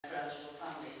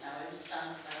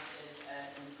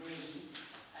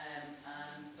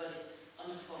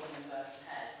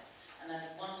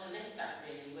to link that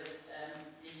really with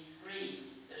the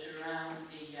three that are around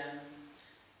the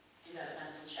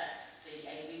developmental checks, the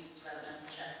 8-week developmental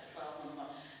check, the 12-month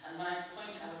one. And my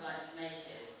point I would like to make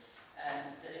is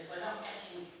that if we're not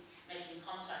making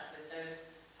contact with those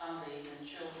families and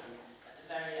children at the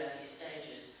very early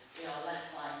stages, we are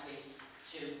less likely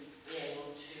to be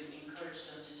able to encourage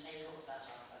them to take up that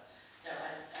offer. So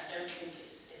I don't think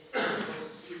it's sensible to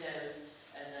see those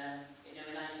as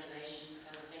in isolation,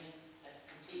 because I think they're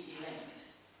completely linked.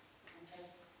 Okay.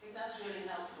 I think that's really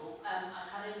helpful. I've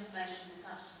had information this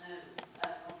afternoon,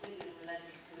 completely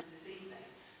unrelated to this evening,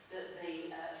 that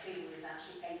the figure is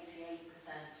actually 88%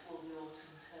 for the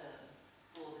autumn term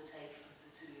for the take of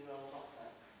the 2-year-old offer.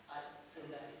 So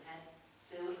it's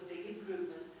still a big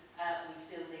improvement. We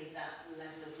still need that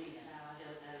level of detail. I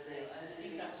don't know the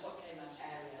specific. I think that's what came out of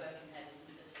Birkenhead,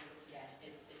 isn't it?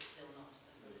 It's still not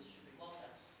as good as it should be. Walter?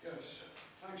 Yes,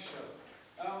 thanks, Cheryl.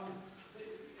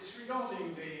 It's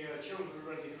regarding the children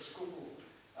ready for school.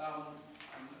 And,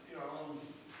 Alan was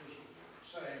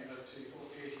saying that he thought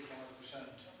 85%.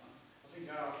 I think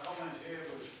our comment here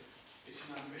was it's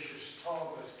an ambitious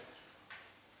target.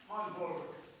 Mine's more of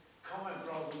a comment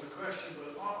rather than a question,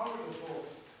 but I would have thought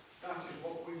that is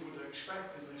what we would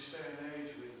expect in this day and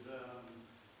age with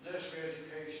nursery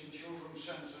education, children's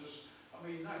centres. I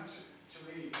mean, that to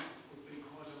me would be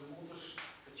quite a modest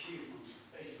achievement,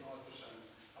 85%.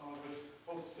 And I would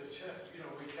hope that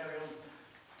we carry on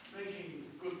making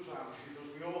good plans, because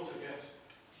we ought to get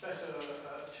better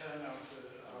turnout for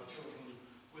our children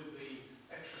with the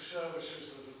extra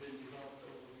services that have been developed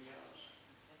over the years.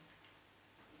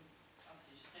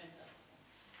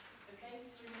 Okay,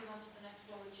 so we move on to the next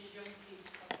one, which is young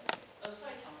people. Oh,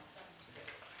 sorry, Tom.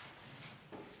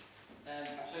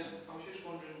 So I was just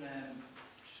wondering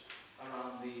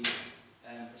around the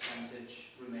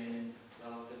percentage remaining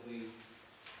relatively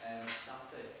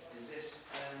static. Is this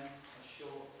a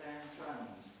short-term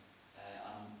trend?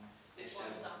 Which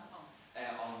one is that, Tom?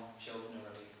 On children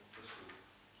already for school.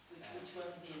 Which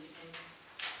one are the indicators?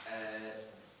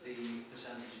 The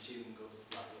percentage achieving good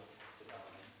level of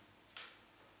development.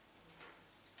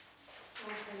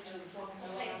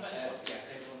 Yeah,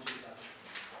 page 1, 2, 7.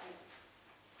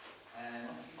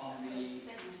 On the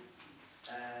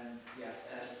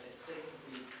it states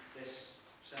that this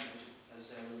percentage has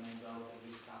remained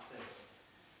relatively static.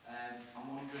 I'm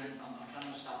wondering, I'm trying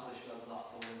to establish whether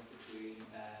that's a link between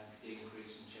the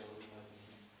increase in children living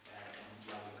in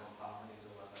low-income families,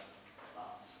 or whether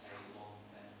that's a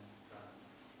long-term trend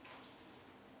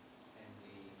in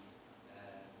the.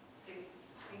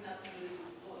 I think that's a really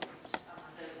good point.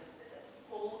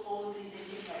 All of these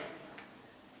indicators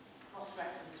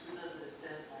cross-reference with others,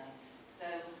 don't they? So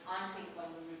I think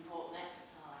when we report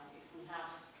next time, if we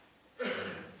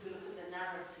look at the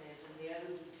narrative and the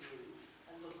overview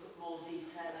and look at more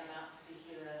detail about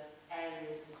particular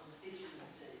areas and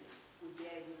constituencies, we'd be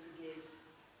able to give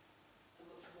a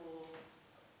much more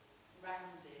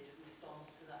rounded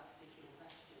response to that particular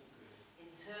question.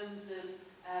 In terms of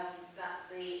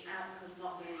that the outcome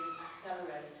not being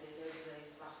accelerated over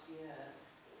the last year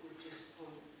with just 0.4%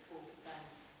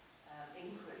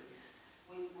 increase,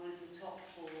 we're in the top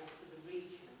 4 for the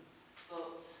region,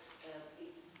 but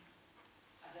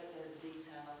I don't know the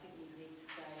detail. I think we need to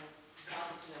say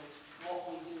precisely what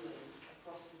we're doing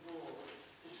across the board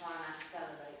to try and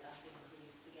accelerate that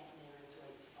increase to get nearer to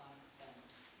 85%.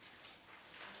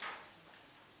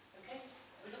 Okay,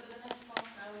 we look at the next one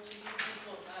now, which is young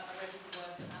people are ready for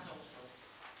work and adulthood.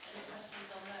 Any questions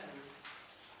on those?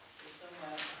 There's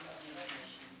somewhere I've got any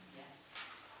recognition yet.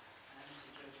 To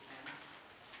judge against.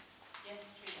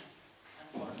 Yes, Treena and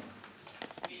Warren.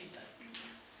 Read that.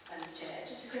 Thanks, Chair.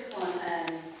 Just a quick one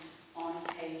on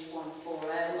page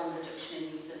 140 on reduction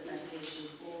in use of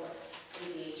medication for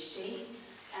ADHD,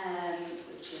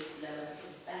 which is lower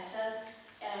is better.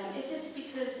 Is this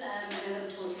because, I know that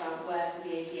we talked about work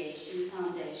with the ADHD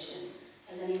Foundation.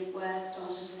 Has any work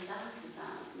started with that? Is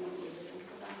that maybe a result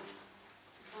of that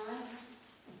decline?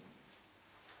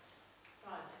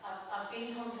 Right, I've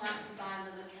been contacted by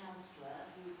another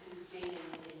counsellor who's been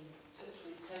in touch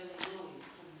with Tony Lloyd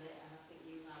from the, and I think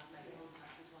you have made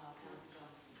contact as well, Councillor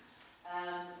Johnson,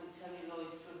 with Tony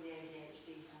Lloyd from the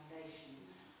ADHD Foundation.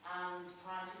 And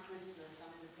prior to Christmas,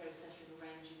 I'm in the process of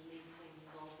arranging a meeting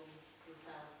involving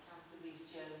yourself, Councillor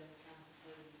Jones, Councillor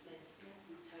Tony Smith,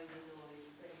 with Tony Lloyd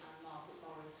and Margaret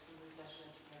Morris from the Special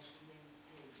Education Needs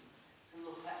team, to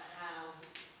look at how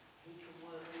he can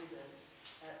work with us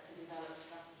to develop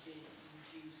strategies to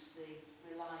reduce the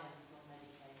reliance on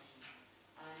medication.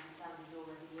 I understand he's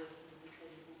already working with the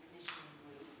clinical commissioning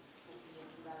group, looking at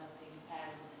developing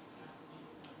parenting strategies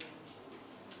and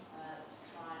approaches to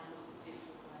try and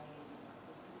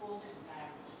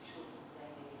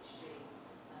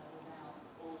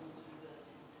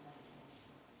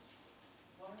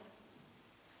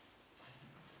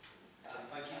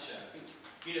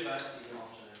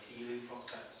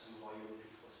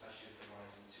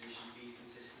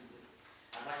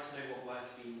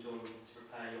work's being done to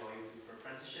prepare your young people for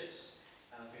apprenticeships.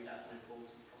 I think that's an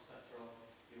important prospect for our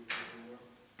young people in Wirral.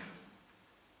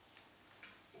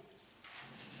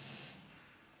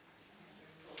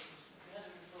 We had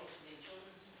a report from the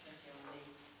Children's Committee on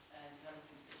the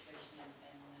developing situation on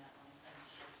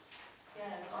apprenticeships.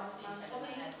 Yeah, my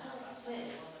colleague Paul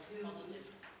Smith, who A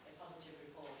positive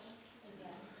report.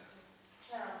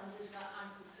 Chair, I wonder if that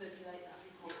I could circulate that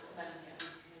report to members of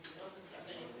this committee.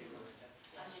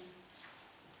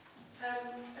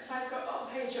 If I've got on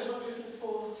page 140,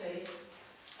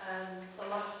 the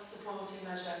last supporting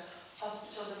measure,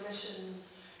 hospital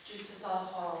admissions due to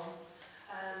self-harm.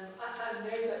 I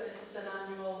know that this is an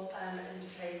annual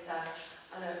indicator.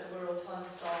 I know the Wirral Plan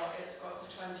Star, it's got the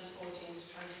 2014 to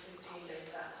 2015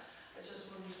 data. I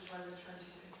just wondered when the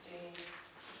 2015 to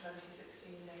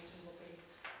 2016 data will be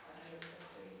available,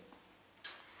 please.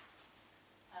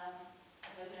 I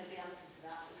don't know the answer to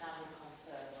that, but I will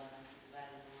confirm when that is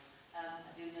available.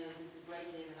 I do know there's a great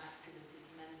deal of activity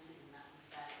commencing in that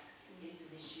respect. It's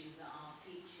an issue that our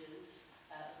teachers,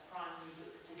 primary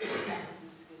but particularly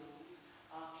secondary schools,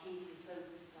 are keenly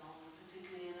focused on,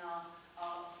 particularly in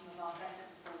some of our better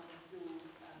performing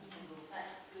schools, single-sex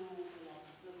schools,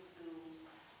 11+ schools,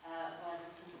 where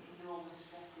there's some enormous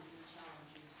stresses and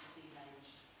challenges for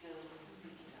teenage girls in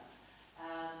particular.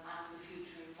 And the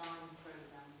Future in Mind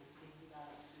programme that's been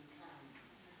developed through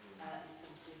CAMS is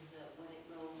something that, when it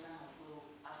rolls out, will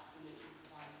absolutely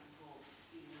provide support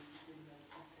to users in those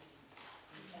settings.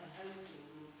 And hopefully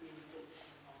we'll see a reduction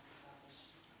in hospital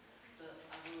admissions. But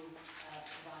I will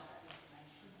provide that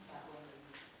information about when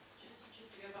we Just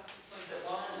to go back to the point that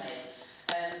Warren made,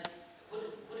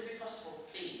 would it be possible,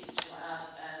 please, to add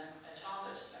a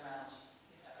target around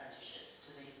apprenticeships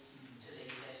to the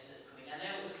data that's coming? I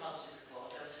know it was a positive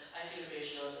report, so I feel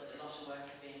reassured that a lot of work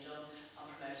is being done on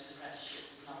promoting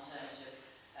apprenticeships as an alternative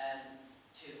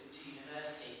to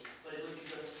university, but it would be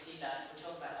good to see that. We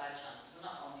talk about life chances, we're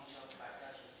not only talking about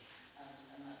graduates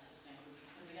and that sort of thing.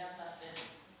 Could we add that in?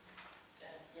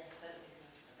 Yeah. Yes, certainly.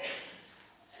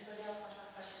 Anybody else want to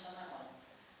ask questions on that one?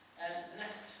 The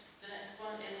next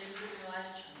one is improving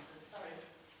life chances. Sorry.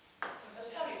 Oh,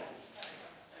 sorry, Wendy. Sorry.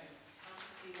 I'm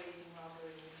actually waving rather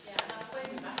than... Yeah, I'm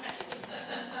waving back at you.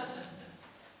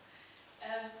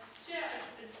 Chair,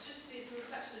 just this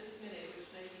reflection at this minute,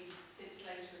 which maybe fits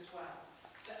later as well,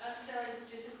 but as there is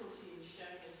difficulty in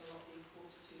showing us a lot of these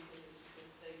quarter 2 figures because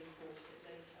they reported it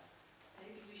later,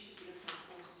 maybe we should be looking at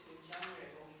quarter 2 in January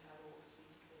when we've had all the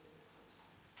suite of figures at quarter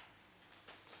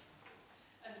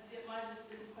 2. And my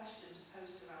little question to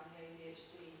post around the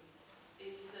ADHD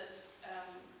is that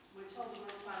we're told the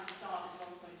Wirral Plan start is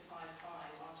 1.55,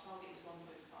 our target is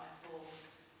 1.54,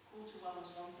 quarter 1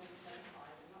 was 1.75,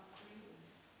 and that's really,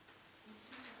 it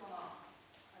seems to have gone up,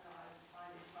 and I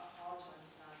find it quite hard to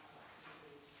understand how that can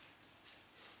be.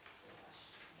 So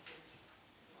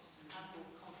I will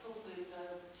consult with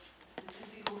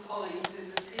statistical colleagues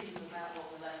in the team about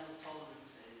what the level of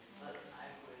tolerance is, but I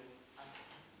agree. I'm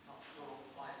not sure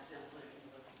why it's still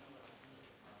looking at the numbers.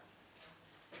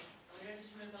 Are we ready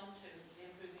to move on to the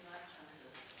improving life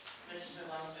chances? Ready to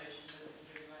move on to